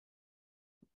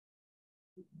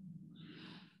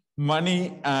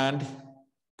money and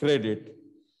credit.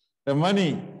 The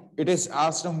money, it is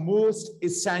as the most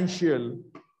essential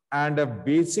and a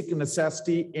basic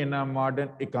necessity in a modern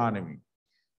economy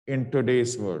in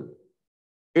today's world.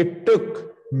 It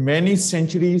took many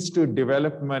centuries to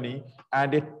develop money,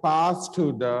 and it passed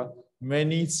through the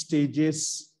many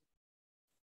stages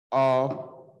of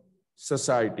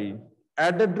society.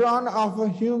 At the dawn of a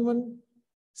human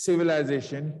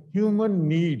civilization, human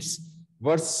needs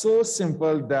were so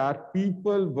simple that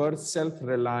people were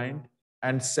self-reliant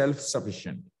and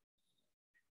self-sufficient.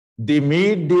 They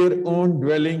made their own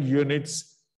dwelling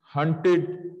units,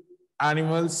 hunted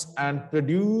animals, and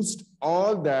produced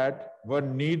all that were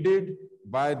needed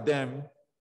by them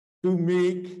to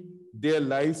make their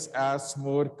lives as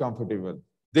more comfortable.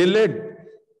 They led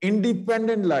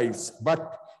independent lives,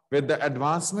 but with the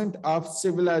advancement of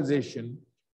civilization,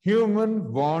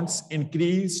 human wants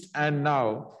increased, and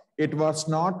now it was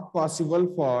not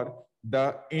possible for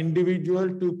the individual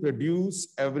to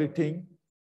produce everything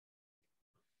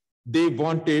they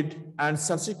wanted, and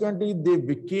subsequently they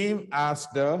became as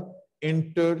the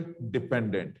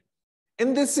interdependent.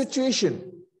 In this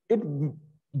situation, it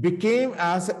became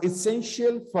as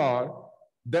essential for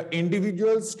the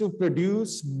individuals to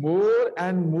produce more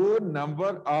and more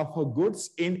number of goods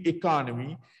in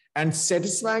economy and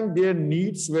satisfying their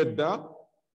needs with the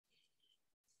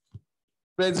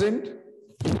present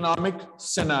economic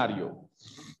scenario.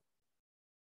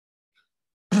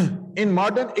 In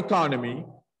modern economy,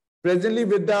 presently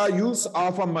with the use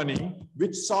of a money,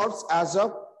 which solves as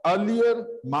a earlier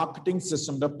marketing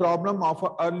system, the problem of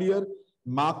an earlier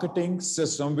marketing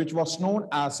system, which was known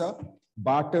as a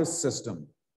barter system.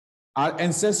 Our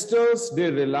ancestors, they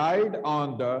relied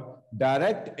on the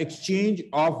direct exchange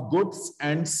of goods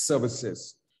and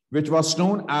services, which was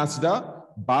known as the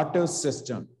barter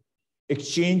system,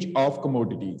 exchange of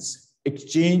commodities,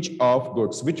 exchange of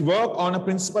goods, which work on a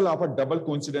principle of a double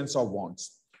coincidence of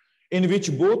wants, in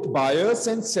which both buyers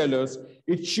and sellers,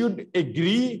 it should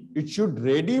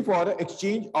ready for an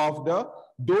exchange of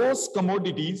those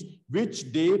commodities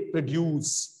which they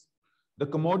produce. The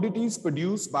commodities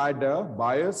produced by the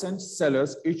buyers and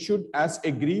sellers, it should as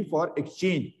agree for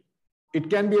exchange. It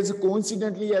can be as a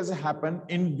coincidentally as a happen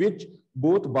in which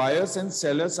both buyers and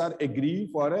sellers are agree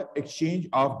for an exchange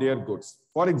of their goods.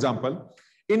 For example,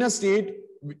 in a state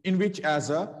in which as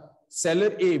a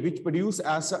seller A, which produce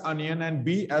as an onion, and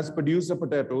B as produce the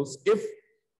potatoes, if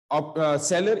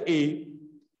seller A,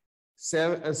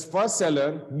 first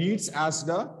seller needs as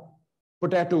the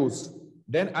potatoes,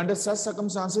 then under such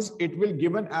circumstances, it will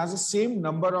given as the same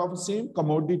number of same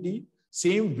commodity,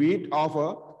 same weight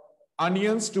of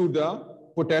onions to the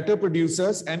potato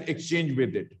producers and exchange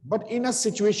with it. But in a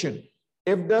situation,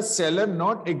 if the seller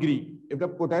not agree, if the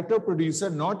potato producer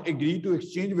not agree to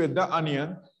exchange with the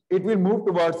onion, it will move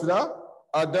towards the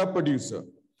other producer.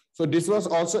 So this was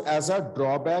also as a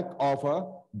drawback of a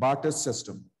barter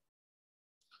system.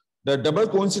 The double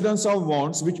coincidence of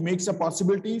wants, which makes the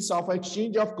possibilities of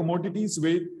exchange of commodities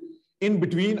with in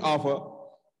between of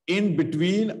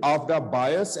the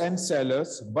buyers and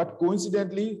sellers, but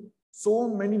coincidentally, so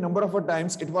many number of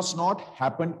times it was not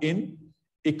happened in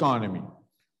economy.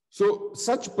 So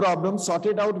such problems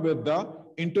sorted out with the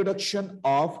introduction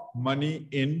of money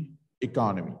in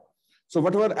economy. So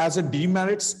what were as a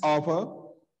demerits of a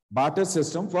barter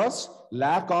system? First,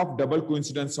 lack of double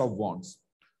coincidence of wants.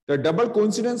 The double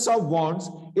coincidence of wants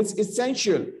is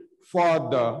essential for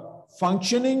the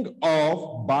functioning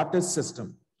of barter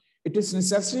system. It is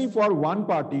necessary for one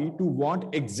party to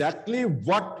want exactly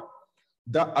what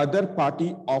the other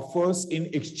party offers in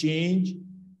exchange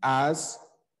as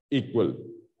equal.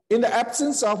 In the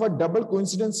absence of a double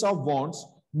coincidence of wants,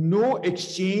 no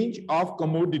exchange of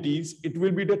commodities, it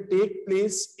will be to take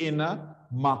place in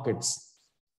markets.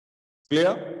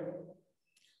 Clear?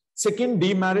 Second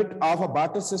demerit of a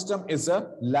barter system is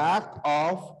a lack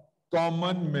of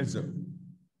common measure.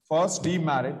 First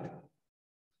demerit,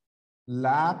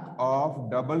 lack of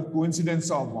double coincidence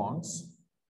of wants.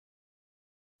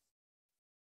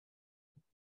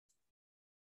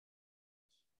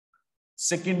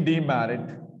 Second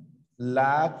demerit,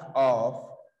 lack of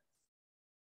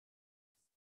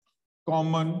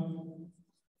common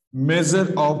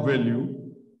measure of value.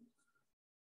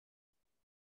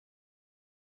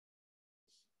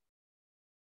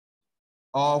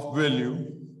 A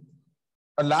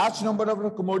large number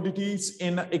of commodities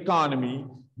in an economy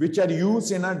which are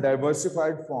used in a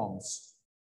diversified forms.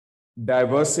 There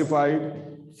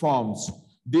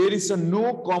is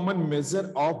no common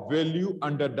measure of value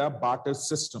under the barter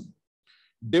system.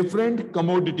 Different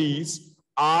commodities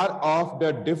are of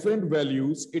the different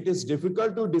values, it is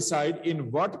difficult to decide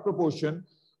in what proportion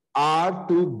are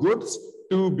two goods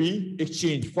to be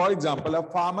exchanged. For example, a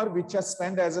farmer which has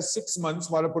spent as a 6 months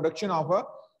for a production of a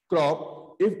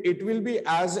crop, if it will be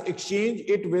as exchange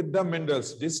it with the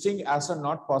minerals, this thing as a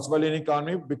not possible in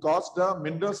economy, because the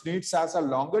minerals needs as a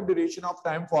longer duration of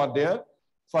time for their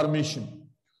formation.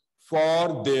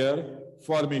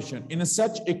 In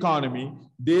such economy,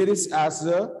 there is as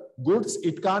a goods,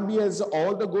 it can't be as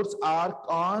all the goods are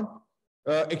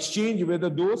exchange with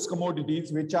those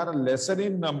commodities which are lesser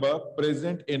in number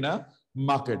present in a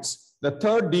markets. The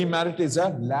third demerit is a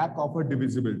lack of a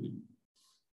divisibility.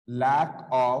 Lack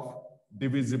of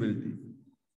divisibility.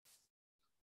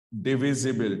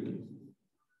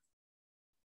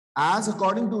 As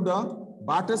according to the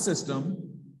barter system,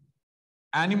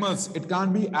 animals, it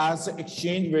can't be as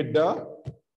exchange with the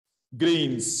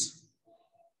grains.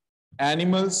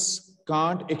 Animals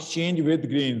can't exchange with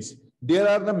grains. There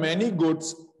are the many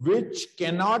goods which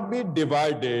cannot be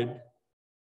divided.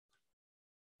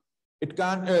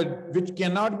 Which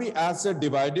cannot be as a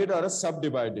divided or a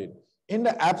subdivided. In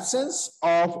the absence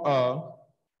of a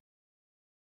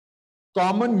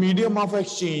common medium of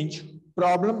exchange,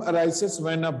 problem arises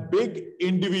when a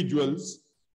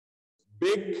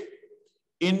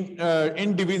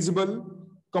indivisible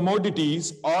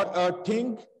commodities or a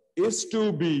thing is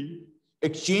to be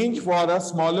exchanged for a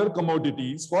smaller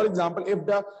commodities. For example, if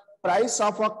the price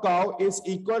of a cow is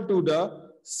equal to the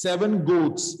 7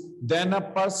 goats, then a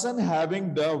person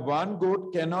having the 1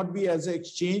 goat cannot be as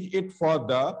exchange it for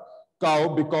the cow,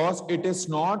 because it is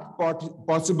not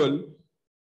possible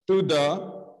to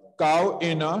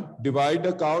divide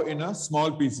the cow in a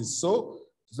small pieces. So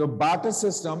barter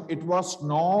system, it was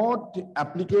not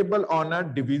applicable on a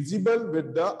divisible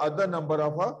with the other number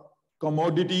of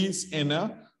commodities in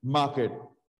a market.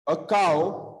 A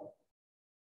cow,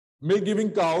 milk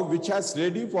giving cow, which has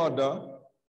ready for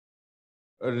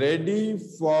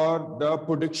the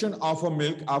production of a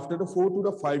milk after the 4 to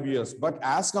the 5 years. But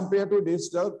as compared to this,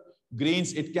 the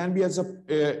grains, it can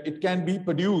be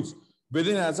produced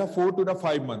within as a 4 to the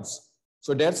 5 months.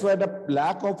 So that's why the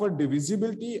lack of a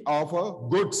divisibility of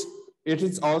goods, it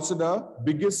is also the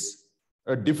biggest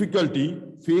difficulty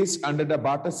faced under the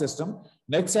barter system.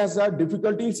 Next, as the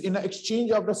difficulties in the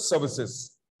exchange of the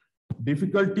services.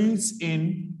 Difficulties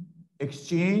in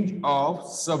exchange of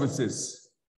services.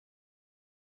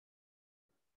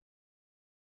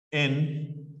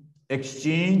 In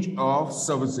exchange of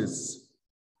services.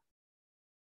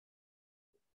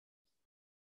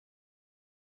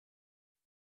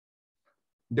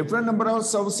 Different number of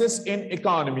services in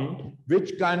economy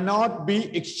which cannot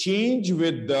be exchanged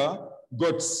with the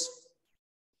goods.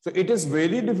 So it is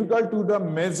very difficult to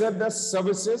measure the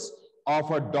services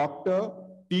of a doctor,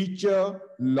 teacher,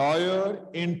 lawyer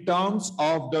in terms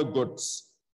of the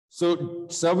goods. So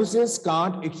services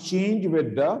can't exchange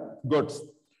with the goods.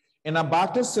 In a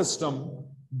barter system,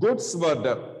 goods were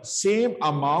the same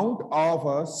amount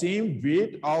of same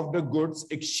weight of the goods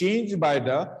exchanged by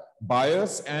the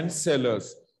buyers and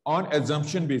sellers on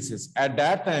assumption basis. At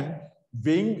that time,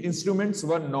 weighing instruments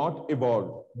were not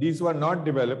evolved. These were not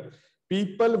developed.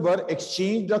 People were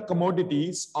exchanged the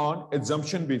commodities on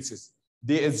assumption basis.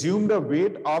 They assumed the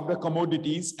weight of the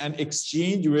commodities and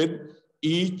exchange with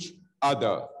each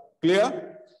other.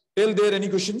 Clear? Till there, any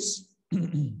questions?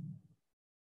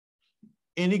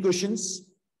 Any questions?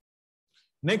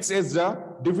 Next is the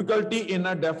difficulty in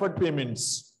deferred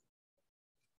payments.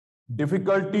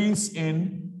 Difficulties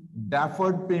in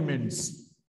deferred payments.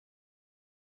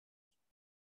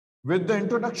 With the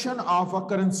introduction of a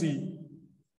currency,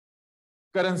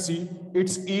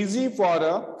 it's easy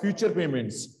for future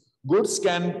payments.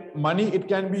 Money, it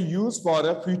can be used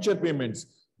for future payments.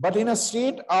 But in a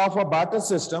state of a barter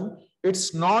system,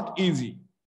 it's not easy.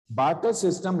 Barter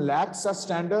system lacks a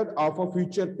standard of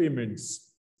future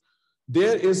payments.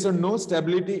 There is no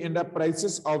stability in the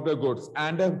prices of the goods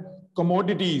and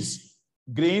commodities.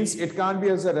 Grains, it can't be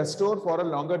as a restored for a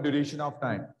longer duration of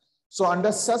time. So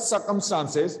under such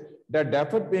circumstances, the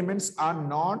deferred payments are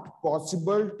not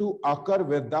possible to occur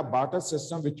with the barter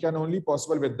system, which can only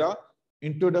possible with the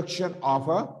introduction of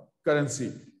a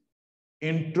currency.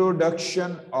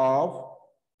 Introduction of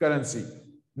currency.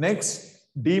 Next,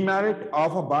 demerit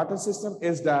of a barter system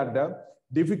is that the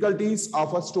difficulties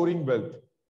of storing wealth.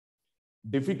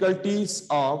 Difficulties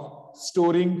of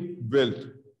storing wealth.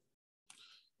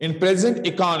 In present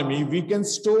economy, we can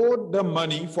store the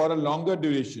money for a longer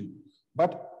duration,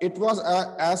 but it was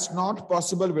as not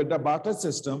possible with the barter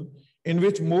system, in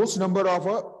which most number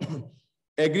of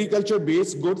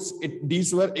agriculture-based goods,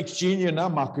 these were exchanged in our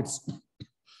markets.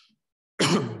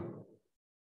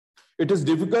 It is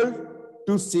difficult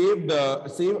to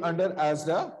save under as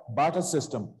the barter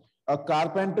system. A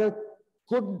carpenter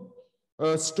could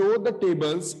store the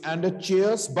tables and the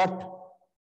chairs, but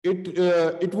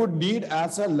it would need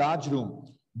as a large room.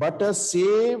 But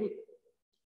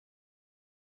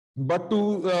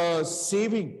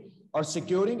saving or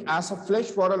securing as a flesh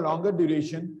for a longer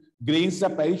duration, grains, the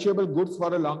perishable goods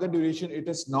for a longer duration, it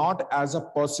is not as a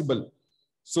possible.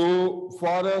 So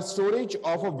for a storage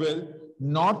of a will,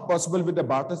 not possible with the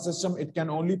barter system, it can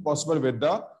only possible with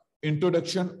the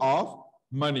introduction of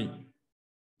money.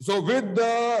 So with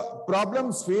the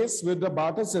problems faced with the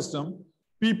barter system,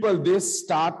 people, they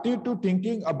started to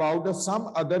thinking about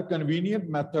some other convenient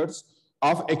methods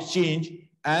of exchange,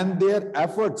 and their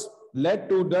efforts led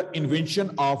to the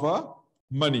invention of a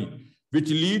money, which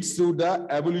leads to the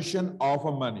evolution of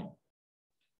a money.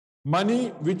 Money,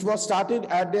 which was started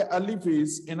at the early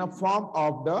phase in a form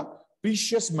of the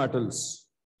precious metals.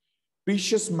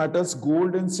 Precious metals,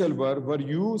 gold and silver, were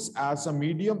used as a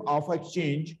medium of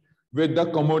exchange with the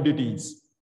commodities.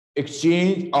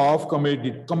 Exchange of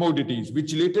commodities,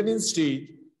 which later in stage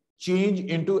change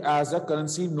into as a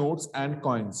currency, notes and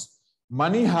coins.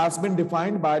 Money has been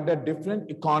defined by the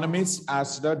different economists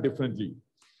as the differently.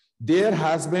 There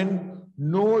has been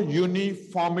no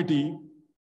uniformity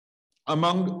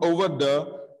over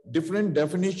the different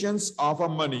definitions of a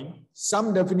money.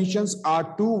 Some definitions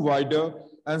are too wider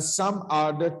and some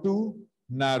are the too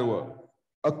narrower.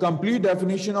 A complete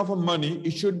definition of a money,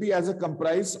 it should be as a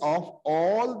comprise of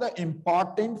all the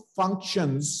important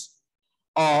functions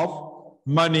of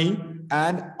money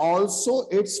and also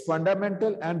its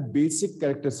fundamental and basic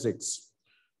characteristics.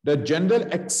 The general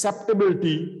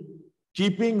acceptability,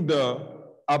 keeping the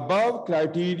above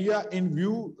criteria in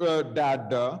view, that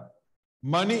the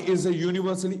money is a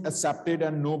universally accepted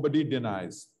and nobody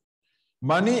denies.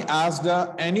 Money as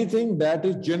the anything that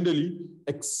is generally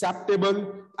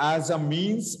acceptable as a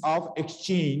means of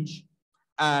exchange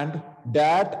and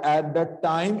that at the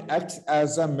time acts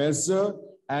as a measure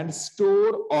and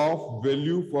store of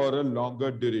value for a longer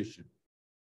duration.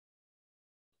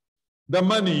 The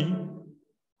money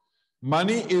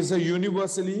is a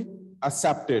universally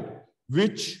accepted,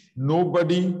 which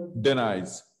nobody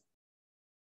denies.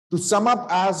 To sum up,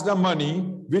 as the money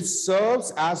which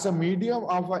serves as a medium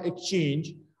of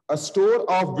exchange, a store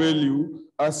of value,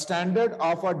 a standard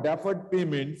of a deferred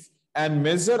payments, and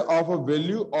measure of a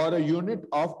value or a unit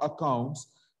of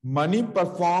accounts, money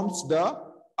performs the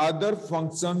other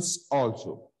functions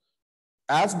also.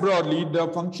 As broadly, the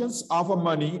functions of a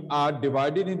money are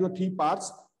divided into three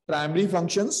parts. Primary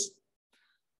functions,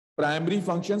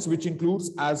 which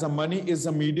includes as a money is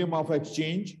a medium of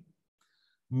exchange.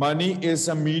 Money is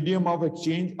a medium of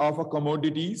exchange of a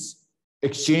commodities,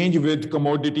 exchange with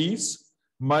commodities.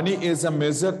 Money is a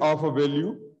measure of a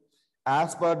value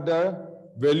as per the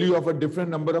value of a different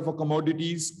number of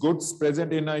commodities, goods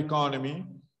present in an economy.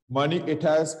 Money, it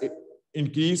has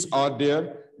increased or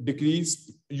there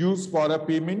decreased, used for a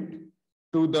payment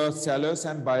to the sellers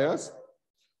and buyers,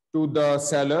 to the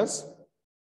sellers.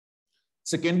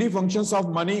 Secondary functions of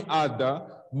money are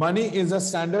the money is a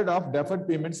standard of deferred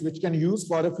payments which can use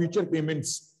for a future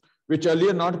payments, which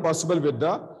earlier not possible with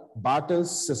the barter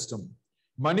system.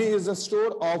 Money is a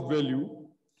store of value.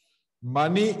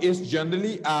 Money is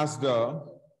generally as the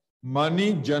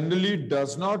money generally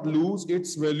does not lose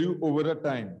its value over a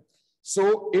time.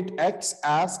 So it acts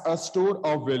as a store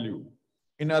of value.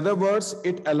 In other words,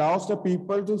 it allows the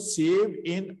people to save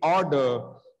in order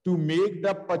to make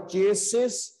the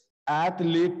purchases at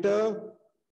later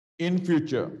in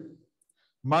future.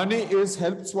 Money is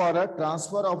helps for a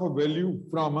transfer of a value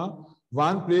from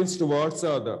one place towards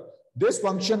the other. This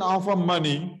function of a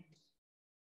money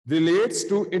relates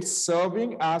to its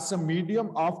serving as a medium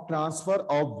of transfer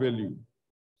of value.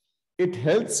 It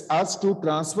helps us to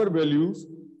transfer values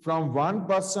from one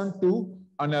person to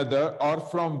another or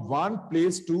from one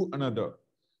place to another.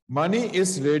 Money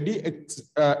is readily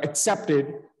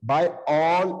accepted by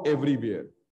all everywhere.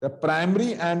 The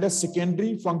primary and the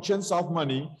secondary functions of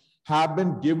money have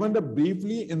been given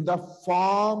briefly in the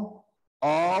form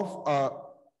of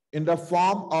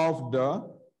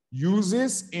the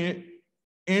uses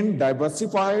in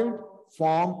diversified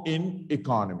form in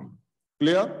economy.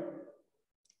 Clear?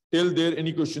 Till there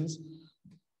any questions?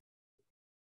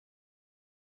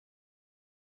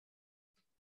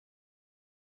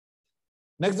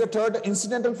 Next, the third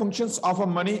incidental functions of a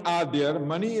money are there.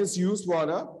 Money is used for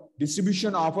a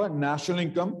distribution of a national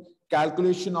income,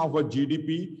 calculation of a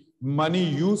GDP, money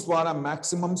used for a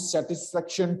maximum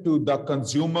satisfaction to the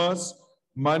consumers.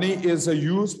 Money is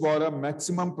used for a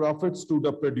maximum profits to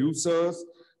the producers.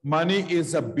 Money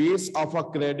is a base of a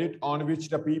credit on which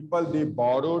the people, they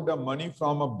borrow the money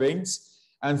from a banks,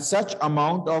 and such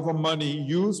amount of money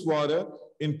used for a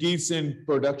increase in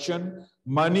production.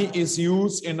 Money is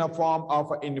used in a form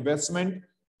of investment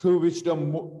through which the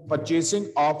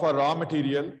purchasing of a raw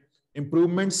material,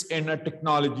 improvements in a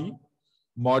technology,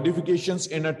 modifications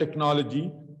in a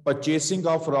technology, purchasing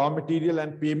of raw material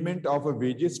and payment of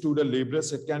wages to the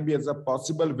laborers. It can be as a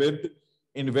possible with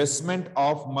investment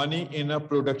of money in a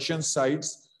production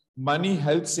sites. Money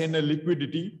helps in a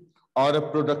liquidity or a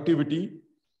productivity.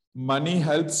 Money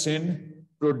helps in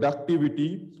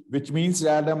productivity, which means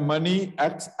that the money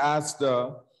acts as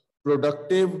the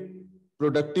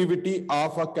productivity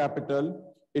of a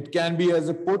capital. It can be as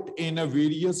a put in a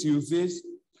various uses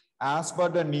as per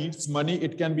the needs. Money,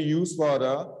 it can be used for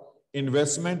a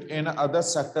investment in other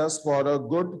sectors for a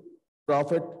good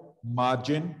profit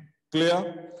margin.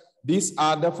 Clear? These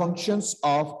are the functions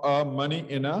of money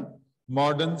in a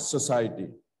modern society.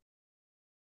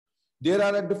 There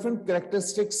are different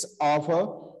characteristics of a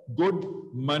good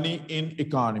money in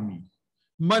economy.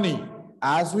 Money,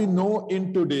 as we know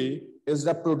in today, is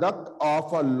the product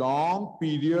of a long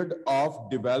period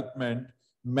of development.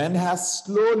 Man has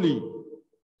slowly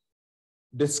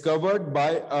discovered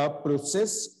by a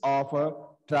process of a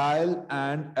trial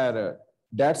and error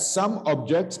that some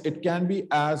objects, it can be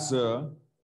as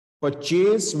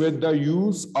purchased with the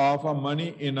use of a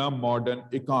money in a modern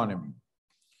economy.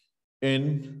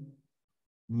 In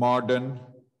modern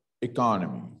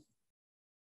economy.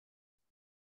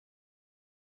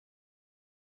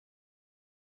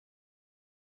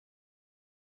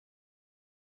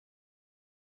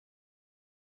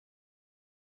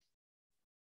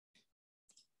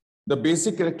 The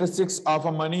basic characteristics of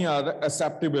a money are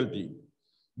acceptability.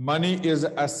 Money is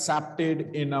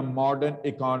accepted in a modern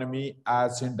economy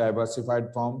as in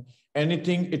diversified form.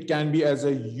 Anything, it can be as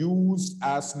a used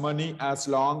as money as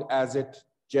long as it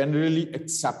generally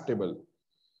acceptable.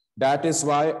 That is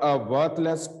why a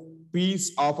worthless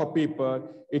piece of a paper,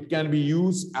 it can be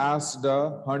used as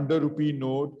the 100 rupee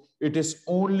note. It is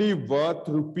only worth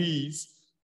rupees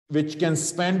which can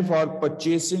spend for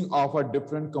purchasing of a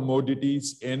different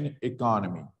commodities in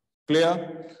economy.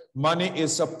 Clear? Money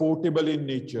is portable in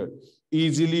nature,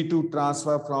 easily to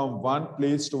transfer from one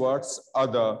place towards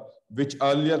other, which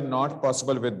earlier not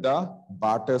possible with the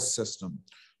barter system.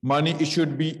 Money, it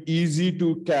should be easy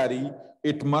to carry.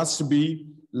 It must be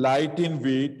light in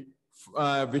weight,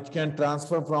 which can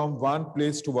transfer from one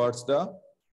place towards the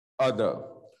other.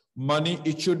 Money,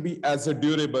 it should be as a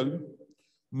durable.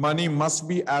 Money must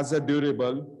be as a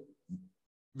durable,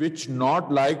 which not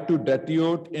like to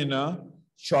deteriorate in a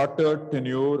shorter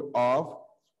tenure of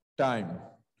time.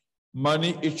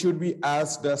 Money, it should be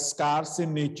as the scarce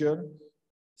in nature,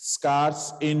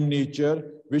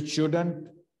 which shouldn't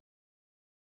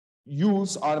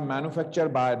use or manufacture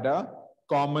by the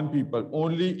common people.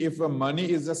 Only if money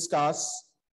is a scarce,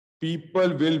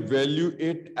 people will value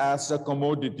it as a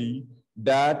commodity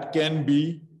that can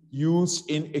be used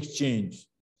in exchange.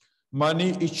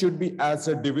 Money, it should be as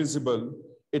a divisible.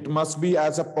 It must be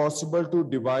as a possible to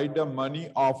divide the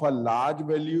money of a large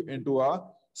value into a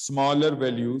smaller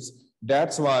values.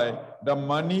 That's why the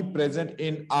money present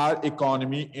in our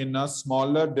economy in a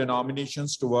smaller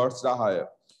denominations towards the higher.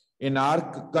 In our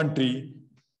country,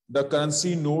 the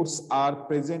currency notes are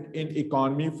present in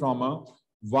economy from a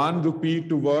 1 rupee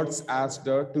towards as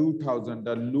the 2000.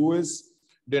 The lowest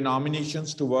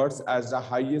denominations towards as the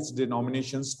highest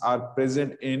denominations are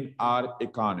present in our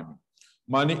economy.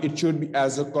 Money, it should be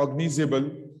as a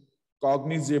cognizable.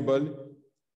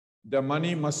 The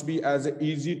money must be as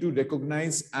easy to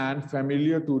recognize and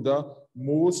familiar to the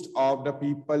most of the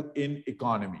people in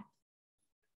economy.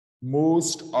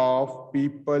 Most of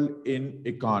people in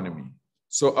economy.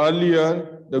 So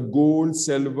earlier, the gold,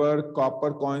 silver,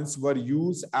 copper coins were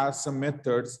used as some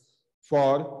methods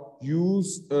for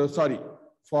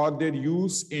their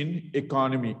use in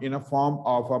economy in a form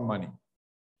of a money.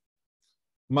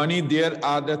 Money, there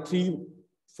are the three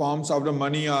forms of the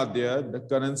money are there: the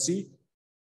currency,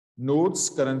 notes,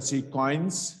 currency,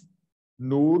 coins,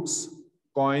 notes,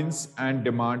 coins, and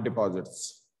demand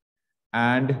deposits.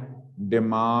 And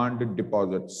demand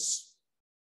deposits.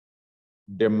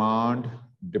 Demand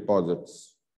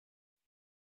deposits.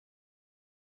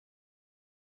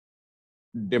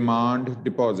 Demand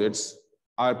deposits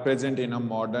are present in a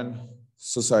modern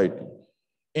society.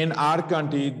 In our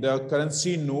country, the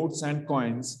currency notes and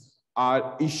coins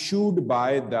are issued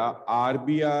by the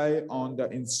RBI on the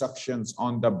instructions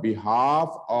on the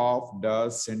behalf of the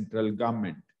central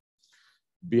government.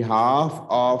 Behalf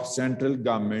of central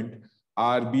government,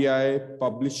 RBI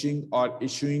publishing or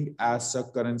issuing as a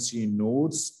currency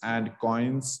notes and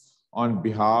coins on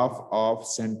behalf of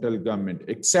central government,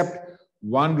 except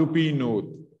 1 rupee note,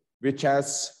 which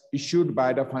has issued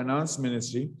by the finance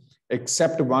ministry,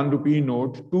 except 1 rupee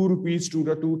note, 2 rupees to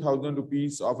the 2000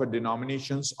 rupees of a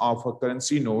denominations of a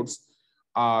currency notes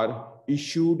are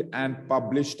issued and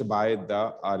published by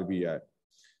the RBI.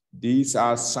 These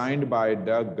are signed by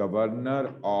the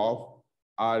governor of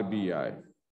RBI.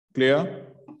 Clear?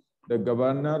 The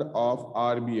governor of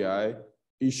RBI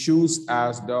issues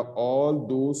as the all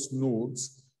those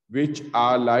notes which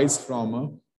are lies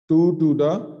from 2 to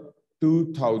the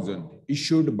 2000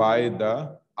 issued by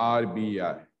the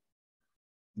RBI.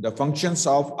 The functions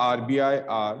of RBI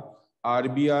are: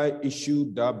 RBI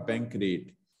issue the bank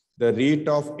rate, the rate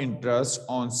of interest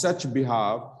on such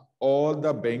behalf all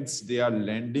the banks they are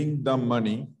lending the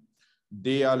money,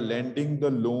 they are lending the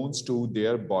loans to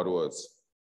their borrowers.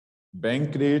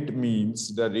 Bank rate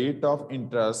means the rate of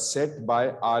interest set by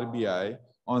RBI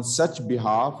on such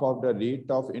behalf of the rate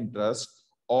of interest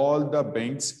all the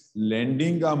banks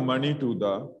lending money to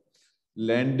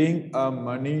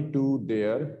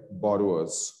their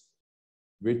borrowers,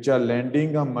 which are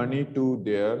lending money to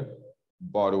their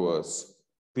borrowers.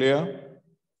 Clear?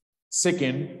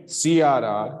 Second,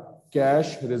 CRR,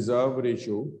 cash reserve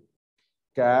ratio.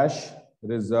 Cash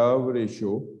reserve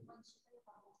ratio.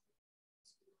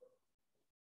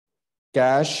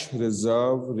 Cash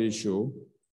reserve ratio.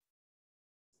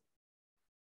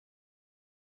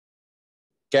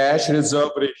 Cash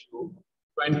reserve ratio,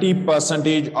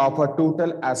 20% of a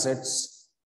total assets,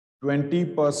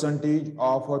 20%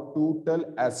 of a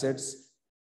total assets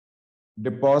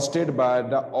deposited by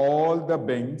all the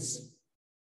banks,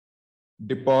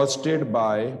 deposited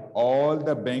by all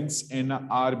the banks in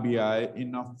RBI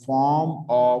in a form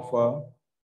of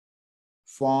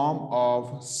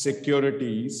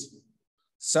securities.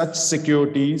 Such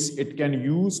securities it can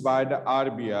use by the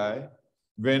RBI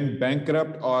when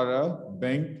bankrupt or a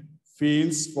bank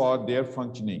fails for their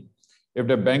functioning. If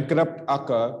the bankrupt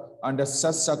occur under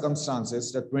such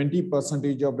circumstances, the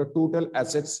 20% of the total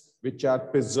assets which are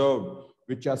preserved,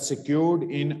 which are secured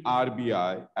in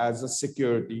RBI as a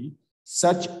security,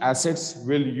 such assets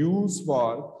will use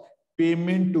for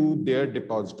payment to their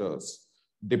depositors,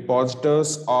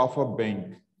 depositors of a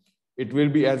bank. It will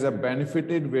be as a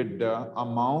benefited with the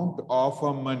amount of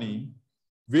money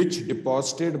which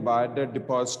deposited by the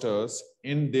depositors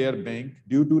in their bank.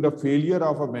 Due to the failure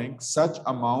of a bank, such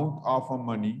amount of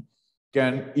money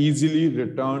can easily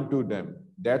return to them.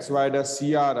 That's why the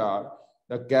CRR,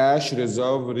 the cash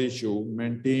reserve ratio,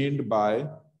 maintained by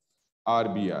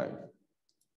RBI.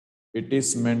 It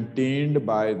is maintained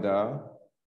by the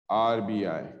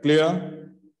RBI. Clear?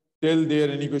 Till there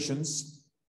any questions?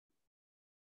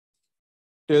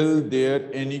 Till there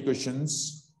any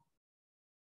questions?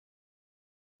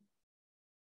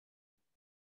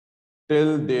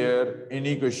 Till there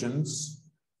any questions?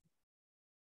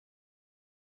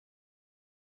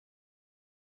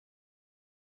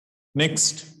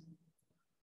 Next,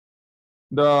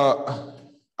 the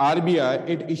RBI,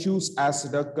 it issues as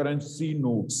the currency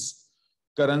notes.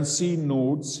 Currency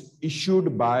notes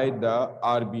issued by the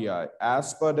RBI.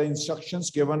 As per the instructions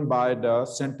given by the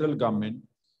central government,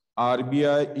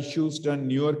 RBI issues the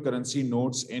newer currency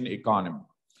notes in economy.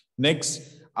 Next,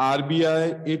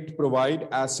 RBI, it provide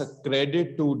as a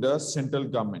credit to the central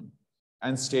government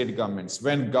and state governments.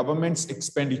 When government's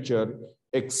expenditure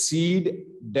exceed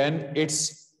then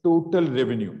its total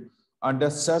revenue. Under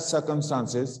such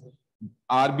circumstances,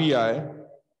 RBI,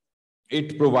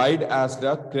 it provide as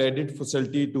the credit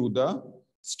facility to the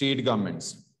state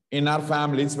governments. In our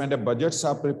families, when the budgets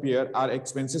are prepared, our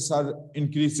expenses are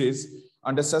increases.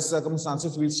 Under such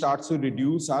circumstances, we start to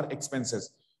reduce our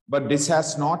expenses. But this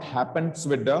has not happened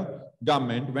with the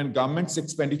government. When government's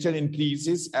expenditure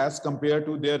increases as compared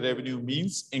to their revenue,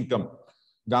 means income.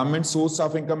 Government source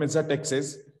of income is the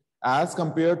taxes. As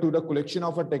compared to the collection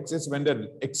of a taxes, when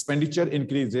the expenditure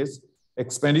increases,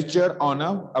 expenditure on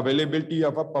availability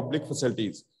of public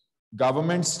facilities,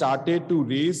 government started to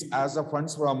raise as a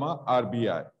funds from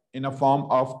RBI in a form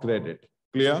of credit.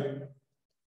 Clear?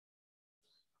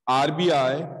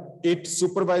 RBI, it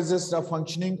supervises the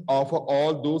functioning of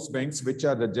all those banks which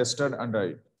are registered under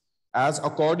it. As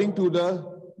according to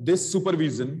this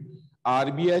supervision,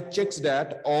 RBI checks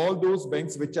that all those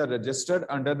banks which are registered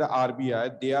under the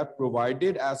RBI, they are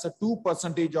provided as a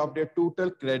 2% of their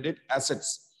total credit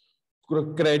assets,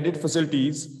 credit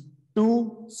facilities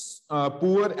to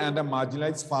poor and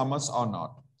marginalized farmers or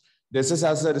not. This is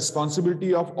as a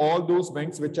responsibility of all those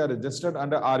banks which are registered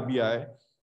under RBI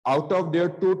out of their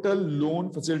total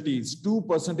loan facilities,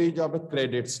 2% of the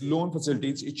credits, loan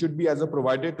facilities, it should be as a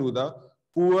provided to the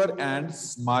poor and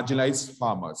marginalized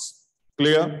farmers.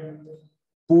 Clear?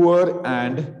 Poor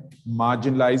and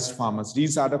marginalized farmers.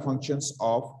 These are the functions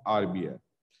of RBI.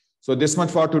 So this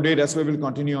much for today. That's why we'll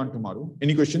continue on tomorrow.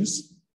 Any questions?